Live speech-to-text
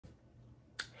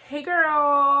Hey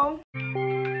girl.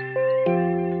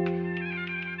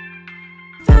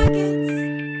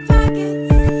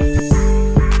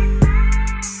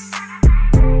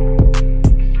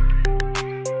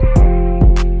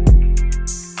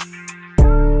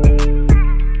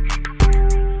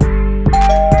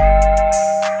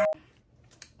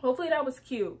 Hopefully that was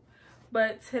cute.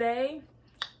 But today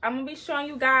I'm gonna be showing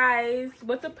you guys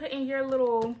what to put in your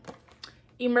little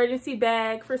emergency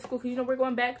bag for school, because you know we're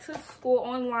going back to school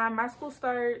online. My school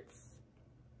starts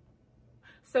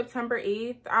September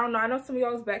 8th. I don't know, I know some of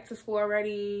y'all's back to school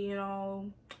already. You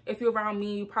know, if you're around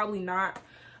me, you probably not.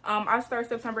 I start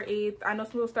September 8th. I know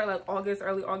some people start like August,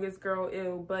 early August, girl,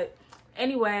 ew. But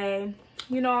anyway,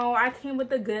 you know, I came with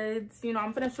the goods. You know,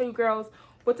 I'm gonna show you girls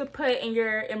what to put in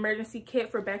your emergency kit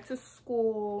for back to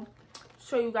school.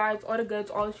 Show you guys all the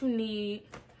goods, all that you need.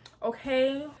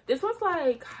 Okay, this one's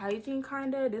like hygiene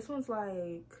kinda. This one's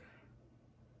like,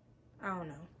 I don't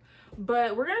know.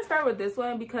 But we're gonna start with this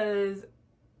one because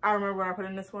I remember when I put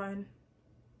in this one,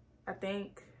 I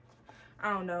think.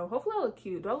 I don't know. Hopefully I look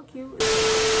cute. Do I look cute?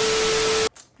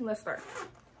 Let's start.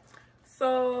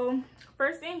 So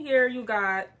first in here you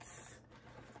got,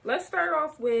 let's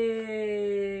start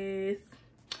with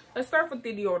the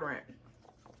deodorant.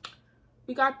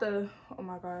 We got the, oh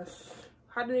my gosh,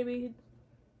 how do they read?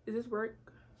 Does this work?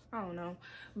 I don't know.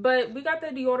 But we got the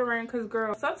deodorant because,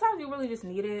 girl, sometimes you really just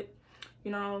need it. You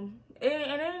know, and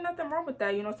there ain't nothing wrong with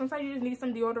that. You know, sometimes you just need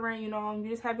some deodorant. You know, you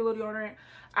just have your little deodorant.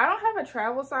 I don't have a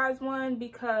travel size one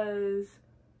because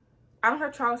I don't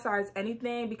have travel size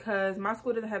anything because my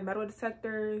school doesn't have metal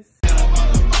detectors.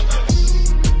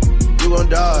 You gonna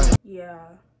die. Yeah.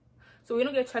 So we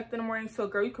don't get checked in the morning. So,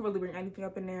 girl, you could really bring anything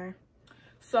up in there.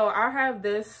 So I have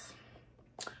this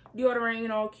deodorant, you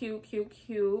know, cute.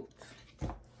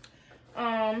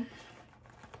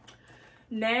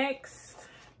 Next,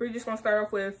 we're just gonna start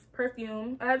off with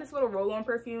perfume. I have this little roll-on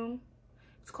perfume.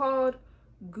 It's called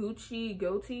Gucci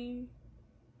Goatee.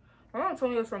 My mom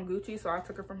told me it was from Gucci, so I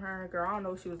took it from her. Girl, I don't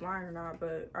know if she was lying or not,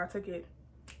 but I took it.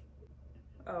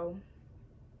 Oh,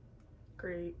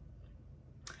 great.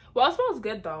 Well, it smells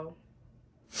good though.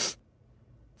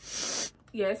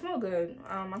 Yeah, it smells good.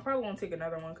 I probably won't take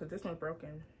another one because this one's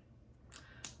broken.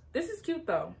 This is cute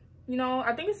though. You know,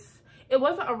 I think it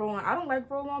wasn't a roll-on. I don't like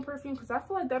roll-on perfume because I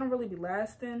feel like that don't really be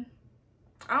lasting.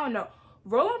 I don't know.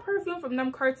 Roll-on perfume from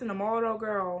them carts in the mall though,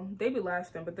 girl, they be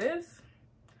lasting. But this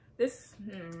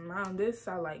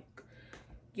I like.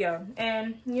 Yeah,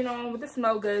 and you know, with the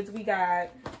smell goods, we got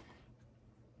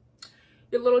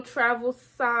your little travel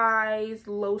size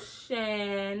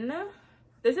lotion.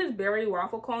 This is berry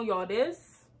waffle cone, y'all.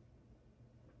 This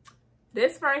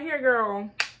right here, girl,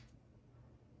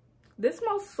 this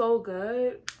smells so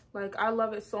good. Like, I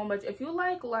love it so much. If you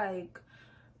like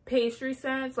pastry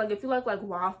scents, like if you like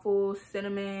waffles,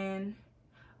 cinnamon,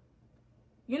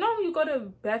 you know when you go to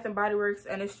Bath and Body Works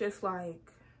and it's just like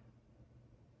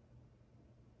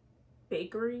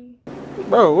bakery.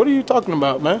 Bro, what are you talking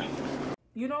about, man?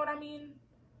 You know what I mean?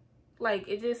 Like,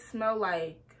 it just smells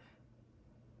like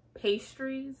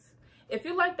pastries. If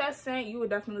you like that scent, you would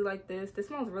definitely like this. This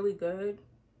smells really good.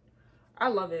 I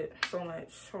love it so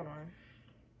much. Hold on.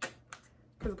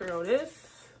 Because, girl, it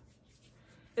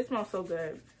smells so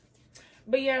good.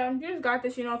 But yeah, you just got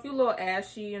this. You know, if you're a little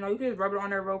ashy, you know, you can just rub it on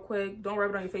there real quick. Don't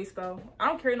rub it on your face though. I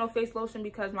don't carry no face lotion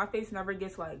because my face never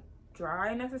gets like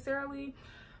dry necessarily.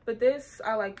 But this,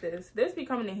 I like this. This be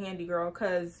coming in handy, girl,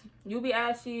 because you be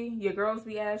ashy, your girls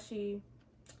be ashy.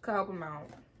 Could help them out.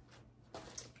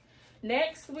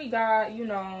 Next, we got, you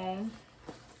know,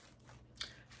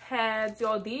 pads.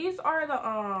 Y'all, these are the,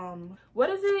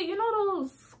 what is it? You know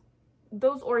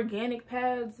those organic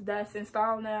pads that's in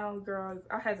style now, girl.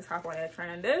 I had to hop on that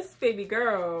trend. This baby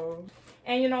girl.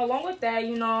 And, you know, along with that,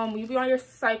 you know, when you be on your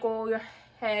cycle, your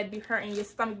head be hurting, your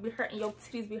stomach be hurting, your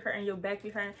titties be hurting, your back be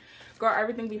hurting. Girl,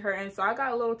 everything be hurting. So I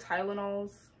got a little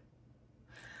Tylenols.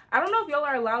 I don't know if y'all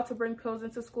are allowed to bring pills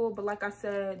into school, but like I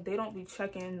said, they don't be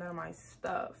checking none of my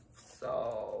stuff.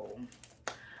 So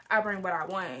I bring what I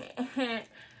want.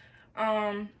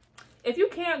 If you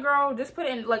can't, girl, just put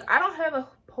it in. Like, I don't have a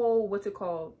whole, what's it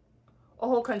called, a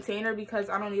whole container because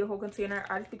I don't need a whole container.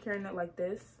 I just be carrying it like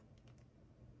this.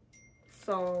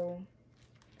 So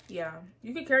yeah,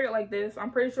 you can carry it like this. I'm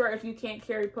pretty sure if you can't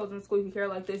carry pills in school, you can carry it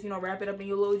like this. You know, wrap it up in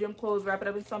your little gym clothes, wrap it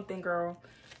up in something, girl,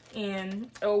 and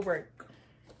it'll work.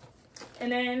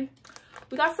 And then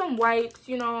we got some wipes.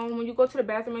 You know, when you go to the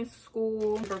bathroom in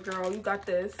school, girl, you got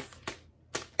this.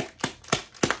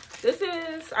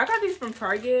 I got these from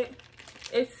Target.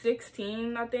 It's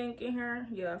 16, I think, in here.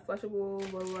 Yeah, flushable,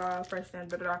 blah, blah, fresh scent,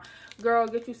 blah, blah. Girl,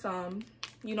 get you some.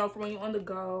 you know, for when you're on the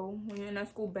go, when you're in that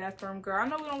school bathroom. Girl, I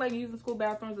know we don't like using school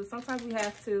bathrooms, but sometimes we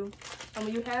have to. And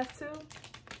when you have to,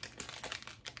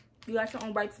 you got your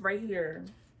own wipes right here.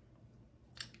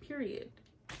 Period.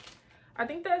 I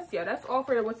think that's, yeah, that's all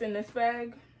for what's in this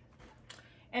bag.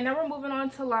 And then we're moving on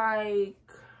to like,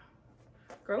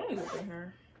 girl, let me look in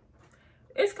here.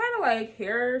 It's kind of like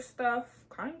hair stuff,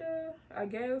 kind of, I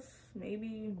guess,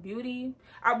 maybe beauty.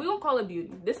 We don't call it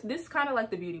beauty. This kind of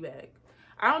like the beauty bag.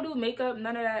 I don't do makeup,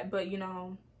 none of that, but you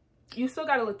know, you still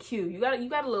gotta look cute. You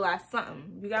gotta look like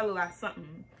something. You gotta look like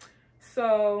something.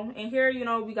 So in here, you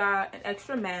know, we got an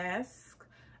extra mask.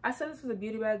 I said this was a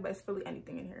beauty bag, but it's really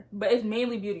anything in here. But it's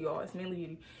mainly beauty, y'all. It's mainly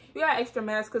beauty. You got extra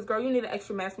mask, because, girl, you need an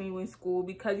extra mask when you're in school,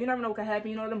 because you never know what can happen.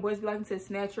 You know, them boys be liking to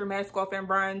snatch your mask off and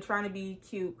run, trying to be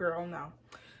cute, girl. No.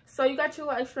 So you got your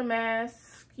little extra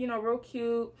mask, you know, real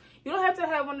cute. You don't have to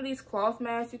have one of these cloth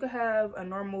masks. You could have a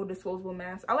normal disposable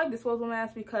mask. I like disposable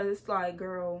masks because it's like,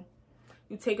 girl,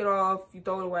 you take it off, you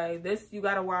throw it away. This, you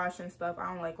got to wash and stuff.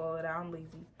 I don't like all of that. I'm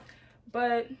lazy.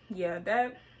 But, yeah,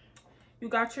 that, you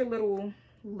got your little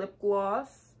lip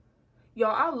gloss.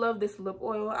 Y'all, I love this lip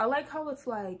oil. I like how it's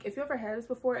like, if you ever had this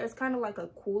before, it's kind of like a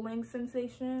cooling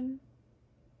sensation.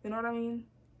 You know what I mean?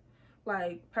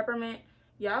 Like peppermint.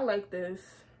 Yeah, I like this.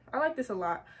 I like this a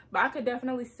lot. But I could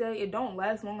definitely say it don't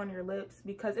last long on your lips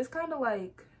because it's kind of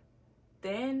like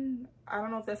thin. I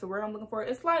don't know if that's the word I'm looking for.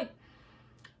 It's like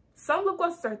some lip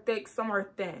glosses are thick, some are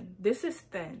thin. This is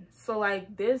thin. So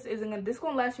like this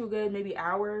gonna last you a good maybe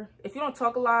hour. If you don't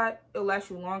talk a lot, it'll last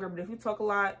you longer. But if you talk a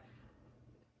lot,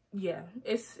 yeah,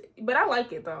 but I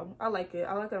like it though. I like it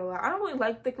a lot. I don't really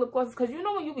like thick lip glosses because you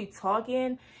know when you be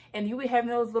talking and you be having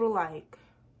those little like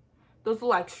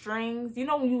strings. You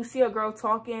know when you see a girl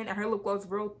talking and her lip gloss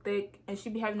real thick and she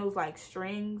be having those like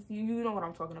strings. You know what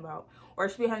I'm talking about. Or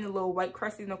she be having a little white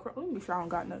crusty. No, let me be sure I don't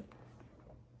got none.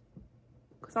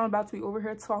 Because I'm about to be over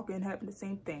here talking having the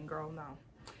same thing, girl. No.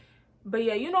 But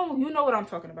yeah, you know what I'm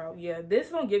talking about. Yeah, this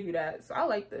don't give you that. So I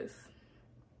like this.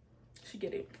 She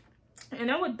get it. And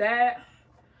then with that,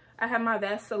 I have my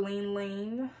Vaseline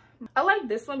Lane. I like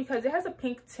this one because it has a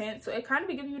pink tint, so it kind of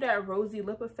be giving you that rosy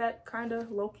lip effect, kind of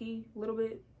low-key, a little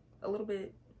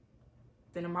bit.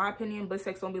 Then in my opinion,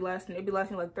 Blistex don't be lasting. It be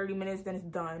lasting like 30 minutes, then it's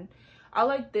done. I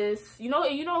like this. You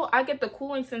know, I get the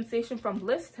cooling sensation from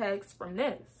Blistex from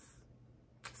this.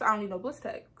 So I don't need no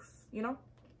Blistex, you know?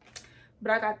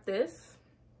 But I got this.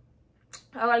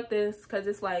 I like this because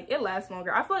it's like, it lasts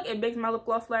longer. I feel like it makes my lip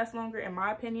gloss last longer, in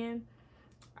my opinion.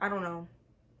 I don't know.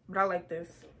 But I like this.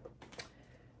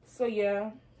 So, yeah.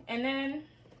 And then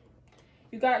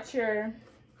you got your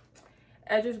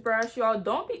edges brush. Y'all,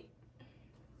 don't be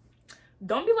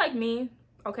like me,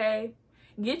 okay?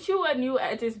 Get you a new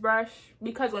edges brush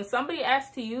because when somebody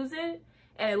asks to use it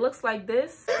and it looks like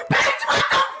this,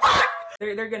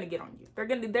 they're gonna get on you. They're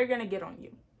gonna get on you.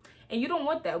 And you don't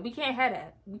want that. We can't have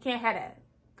that. We can't have that.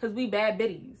 Because we bad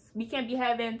biddies. We can't be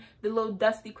having the little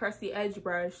dusty, crusty edge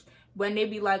brush when they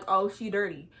be like, oh, she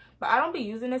dirty. But I don't be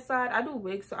using this side. I do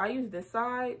wigs, so I use this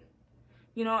side.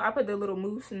 You know, I put the little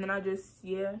mousse and then I just,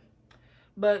 yeah.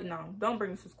 But no, don't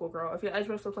bring this to school, girl. If your edge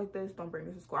brush looks like this, don't bring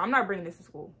this to school. I'm not bringing this to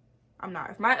school. I'm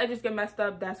not. If my edges get messed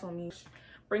up, that's on me.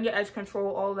 Bring your edge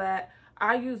control, all that.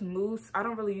 I use mousse. I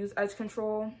don't really use edge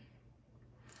control.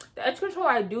 The edge control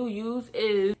I do use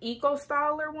is Eco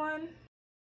Styler one.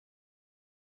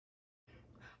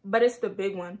 But it's the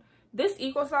big one. This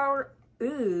Eco Styler,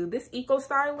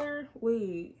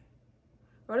 wait.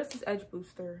 Oh, this is Edge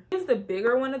Booster. This is the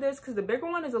bigger one of this because the bigger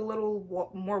one is a little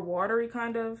more watery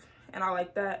kind of. And I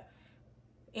like that.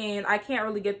 And I can't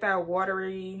really get that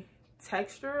watery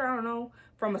texture, I don't know,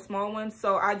 from a small one.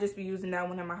 So I just be using that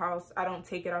one in my house. I don't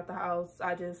take it out the house.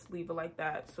 I just leave it like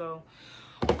that. So,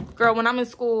 girl, when I'm in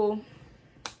school,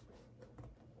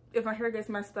 if my hair gets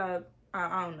messed up,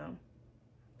 I don't know.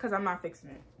 Because I'm not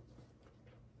fixing it.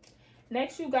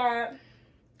 Next, you got,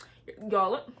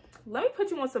 y'all, let me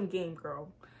put you on some game, girl.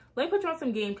 Let me put you on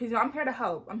some game because, you know, I'm here to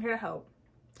help. I'm here to help.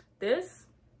 This,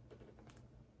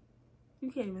 you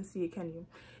can't even see it, can you?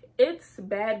 It's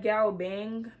Bad Gal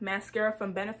Bang mascara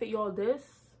from Benefit, y'all. This,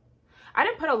 I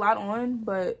didn't put a lot on,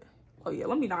 but, oh yeah,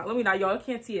 let me not, y'all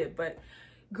can't see it. But,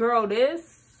 girl,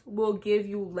 this will give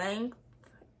you length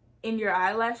in your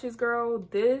eyelashes, girl.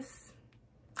 This,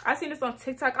 I seen this on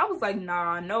TikTok. I was like,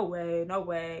 nah, no way, no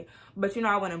way. But you know,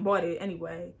 I went and bought it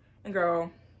anyway. And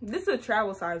girl, this is a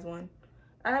travel size one.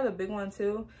 I have a big one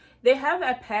too. They have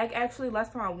a pack actually.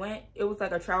 Last time I went, it was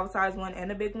like a travel size one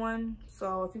and a big one.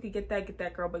 So if you could get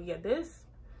that, girl. But yeah, this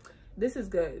is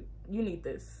good. You need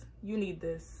this. You need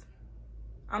this.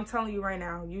 I'm telling you right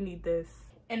now, you need this.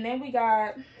 And then we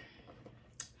got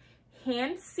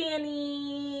hand sanitizer.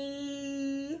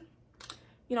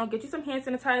 You know, get you some hand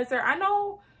sanitizer. I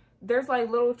know there's like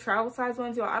little travel size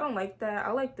ones, y'all. I don't like that.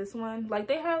 I like this one. Like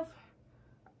they have,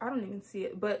 I don't even see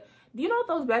it, but do you know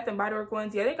those Bath and Body Works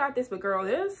ones? Yeah, they got this, but girl,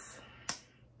 this,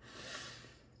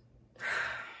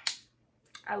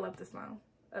 I love the smell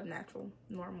of natural,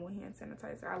 normal hand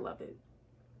sanitizer. I love it.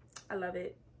 I love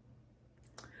it.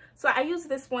 So I use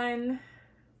this one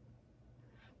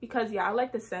because, yeah, I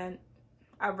like the scent.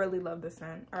 I really love the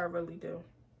scent. I really do.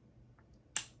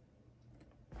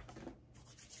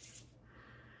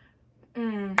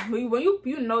 When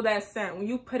you know that scent, when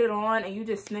you put it on and you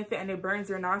just sniff it and it burns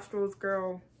your nostrils,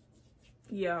 girl.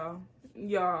 Yeah.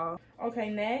 Okay,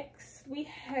 next we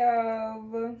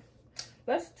have,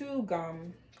 let's do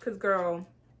gum. Because, girl,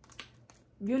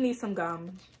 you need some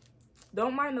gum.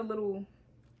 Don't mind the little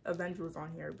Avengers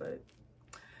on here, but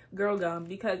girl, gum.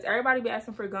 Because everybody be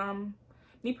asking for gum.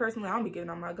 Me personally, I don't be giving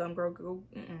out my gum, girl.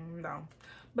 No.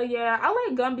 But yeah, I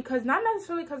like gum because, not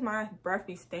necessarily because my breath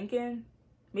be stinking.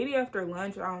 Maybe after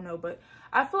lunch, I don't know. But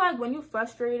I feel like when you're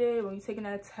frustrated, when you're taking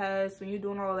that test, when you're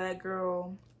doing all that,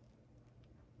 girl,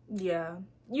 yeah.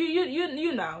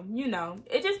 You know.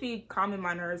 It just be calming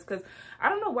my nerves because I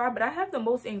don't know why, but I have the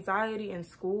most anxiety in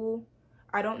school.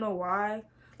 I don't know why.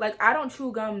 Like, I don't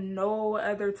chew gum no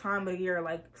other time of the year.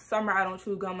 Like, summer, I don't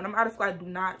chew gum. When I'm out of school, I do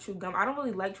not chew gum. I don't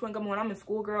really like chewing gum when I'm in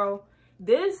school, girl.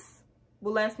 This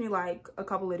will last me, like, a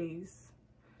couple of days.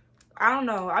 I don't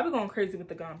know. I be going crazy with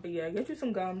the gum. But, yeah, get you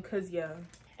some gum because, yeah.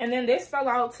 And then this fell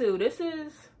out, too. This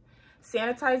is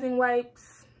sanitizing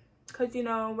wipes because, you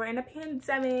know, we're in a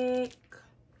pandemic.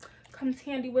 Comes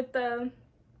handy with the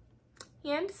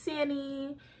hand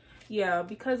sanitizer. Yeah,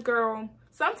 because, girl,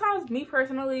 sometimes, me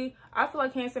personally, I feel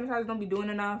like hand sanitizer don't be doing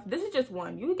enough. This is just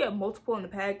one. You can get multiple in the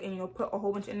pack and, you know, put a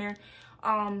whole bunch in there.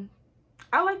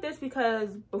 I like this because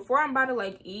before I'm about to,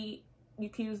 like, eat, you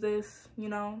can use this, you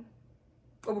know.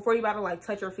 Or before you about to, like,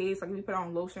 touch your face, like, if you put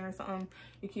on lotion or something,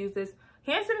 you can use this.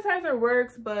 Hand sanitizer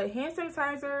works, but hand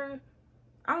sanitizer,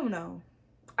 I don't know.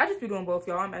 I just be doing both,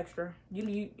 y'all. I'm extra.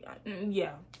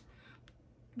 Yeah.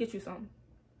 Get you some.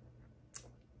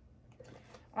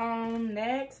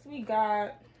 Next we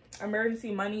got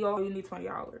emergency money, y'all. You need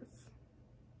 $20.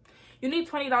 You need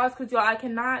 $20 because, y'all, I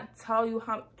cannot tell you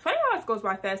how $20 goes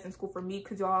by fast in school for me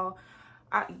because, y'all,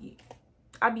 I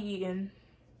be eating.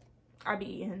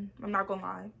 I'm not gonna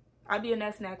lie. I be in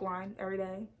that snack line every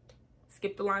day.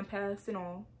 Skip the line pass and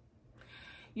all.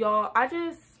 Y'all, I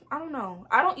don't know.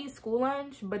 I don't eat school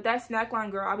lunch, but that snack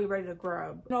line, girl, I'll be ready to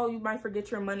grab. You know, you might forget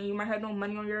your money. You might have no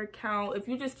money on your account. If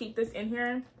you just keep this in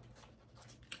here,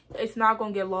 it's not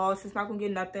gonna get lost. It's not gonna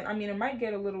get nothing. I mean, it might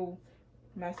get a little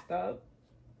messed up.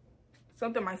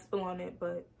 Something might spill on it,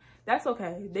 but that's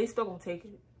okay. They still gonna take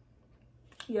it.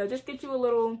 Yeah, just get you a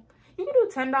little. You can do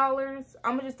 $10.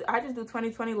 I just do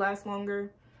 20 lasts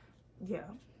longer. Yeah,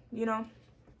 you know.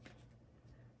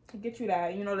 Get you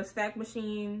that. You know, the snack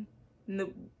machine,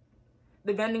 the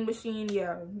vending machine.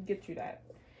 Yeah, get you that.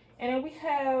 And then we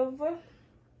have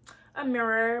a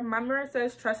mirror. My mirror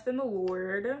says "Trust in the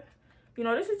Lord." You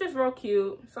know, this is just real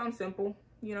cute. Something simple,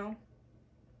 you know.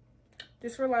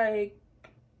 Just for, like,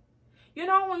 you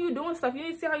know, when you're doing stuff, you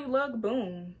need to see how you look.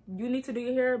 Boom. You need to do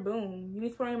your hair. Boom. You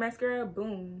need to put on your mascara.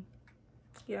 Boom.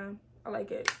 Yeah, I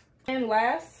like it. And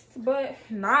last but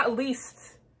not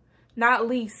least,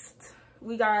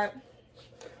 we got,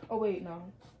 oh, wait,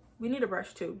 no. We need a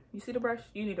brush, too. You see the brush?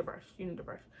 You need a brush.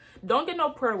 Don't get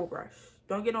no portable brush.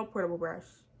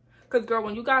 Because, girl,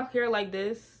 when you got hair like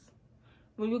this,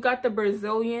 when you got the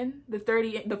Brazilian, the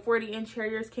 40-inch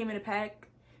hairs came in a pack,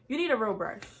 you need a real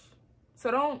brush.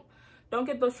 So don't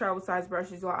get those travel size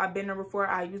brushes, y'all. I've been there before.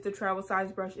 I used the travel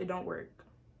size brush. It don't work.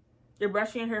 You're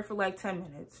brushing your hair for like 10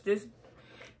 minutes. Just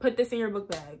put this in your book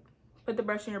bag. Put the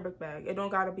brush in your book bag. It don't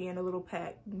gotta be in a little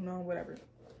pack, you know, whatever.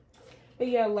 But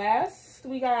yeah, last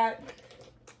we got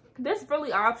this,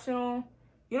 really optional.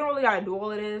 You don't really gotta do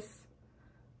all of this.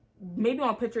 Maybe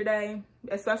on picture day,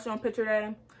 especially on picture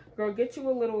day. Girl, get you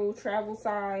a little travel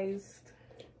sized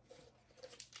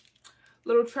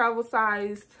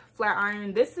flat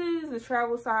iron. This is the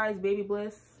travel size Baby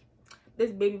Bliss.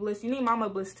 This Baby Bliss. You need Mama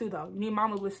Bliss too, though. You need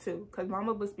Mama Bliss too, because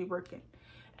Mama Bliss be working.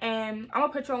 And I'm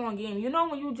gonna put y'all on game. You know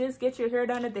when you just get your hair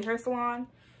done at the hair salon,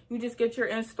 you just get your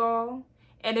install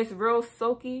and it's real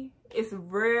silky.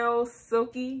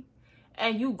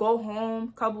 And you go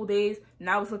home a couple days,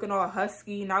 now it's looking all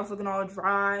husky, now it's looking all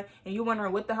dry, and you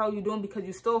wondering what the hell you doing because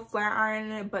you still flat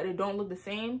ironing it, but it don't look the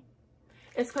same.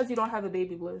 It's because you don't have a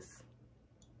Baby Bliss.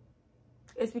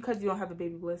 It's because you don't have a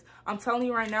Baby Bliss. I'm telling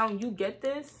you right now, when you get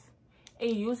this and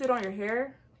you use it on your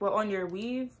hair, well, on your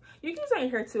weave, You can use it on your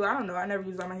hair too. I don't know. I never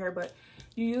use it on my hair, but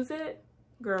you use it,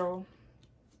 girl.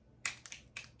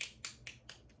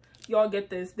 Y'all get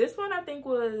this. This one I think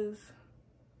was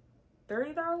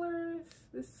 $30.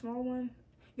 This small one.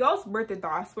 Y'all, it's worth it though.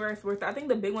 I swear it's worth it. I think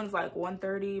the big one's like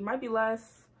 $130. It might be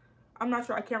less. I'm not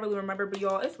sure. I can't really remember, but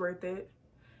y'all, it's worth it.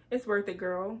 It's worth it,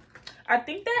 girl. I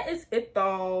think that is it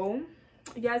though.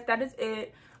 Yes, that is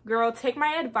it. Girl, take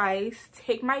my advice,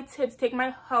 take my tips, take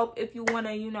my help if you want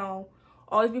to, you know,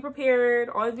 always be prepared,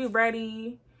 always be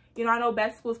ready. You know, I know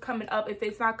back to school's coming up. If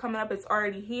it's not coming up, it's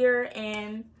already here.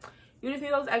 And you just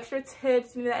need those extra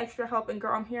tips, you need that extra help. And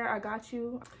girl, I'm here. I got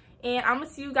you. And I'm going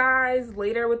to see you guys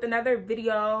later with another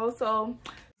video. So